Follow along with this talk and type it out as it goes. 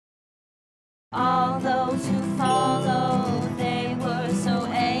All those who followed, they were so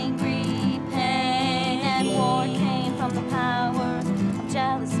angry. Pain and war came from the power of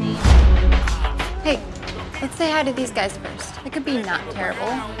jealousy. Hey, let's say hi to these guys first. It could be not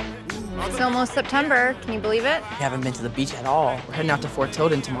terrible. It's almost September. Can you believe it? We haven't been to the beach at all. We're heading out to Fort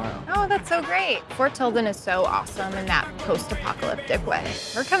Tilden tomorrow. Oh, that's so great. Fort Tilden is so awesome in that post-apocalyptic way.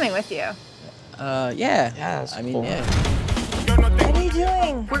 We're coming with you. Yeah. Yeah, I mean, cool. yeah. What are you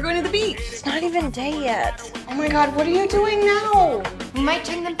doing? We're going to the beach. It's not even day yet. Oh my God, what are you doing now? We might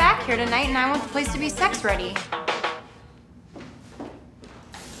bring them back here tonight, and I want the place to be sex ready.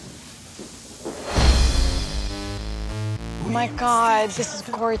 Oh my God, this is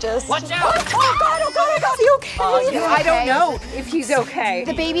gorgeous. Watch out! Oh God, oh God, oh God. Is he okay? I don't know if he's okay.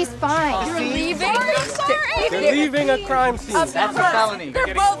 The baby's fine. You're leaving? I'm sorry. They're leaving a crime scene. That's a felony.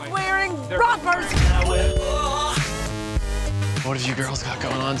 They're both wearing rompers. What have you girls got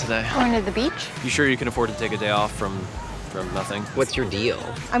going on today? Going to the beach? You sure you can afford to take a day off from nothing? What's your deal?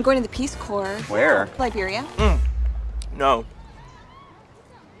 I'm going to the Peace Corps. Where? Liberia. No.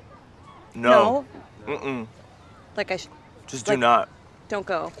 No. Mm-mm. Like I should. Just do not. Don't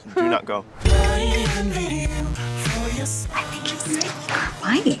go. Do not go.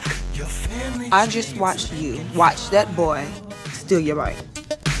 I just watched you watch that boy steal your bike.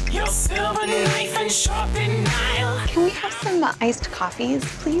 Can we have some iced coffees,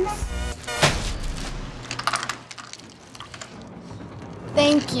 please?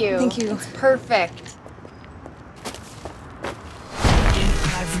 Thank you. Thank you. It's perfect.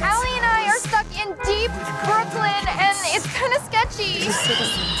 Allie and I are stuck in deep Brooklyn, and it's kind of sketchy.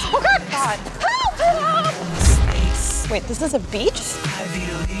 Oh, God. Help! Wait, this is a beach?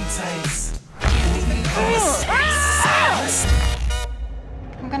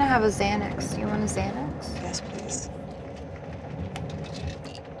 I'm gonna have a Xanax. You want a Xanax? Yes, please.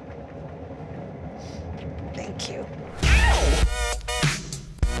 Thank you.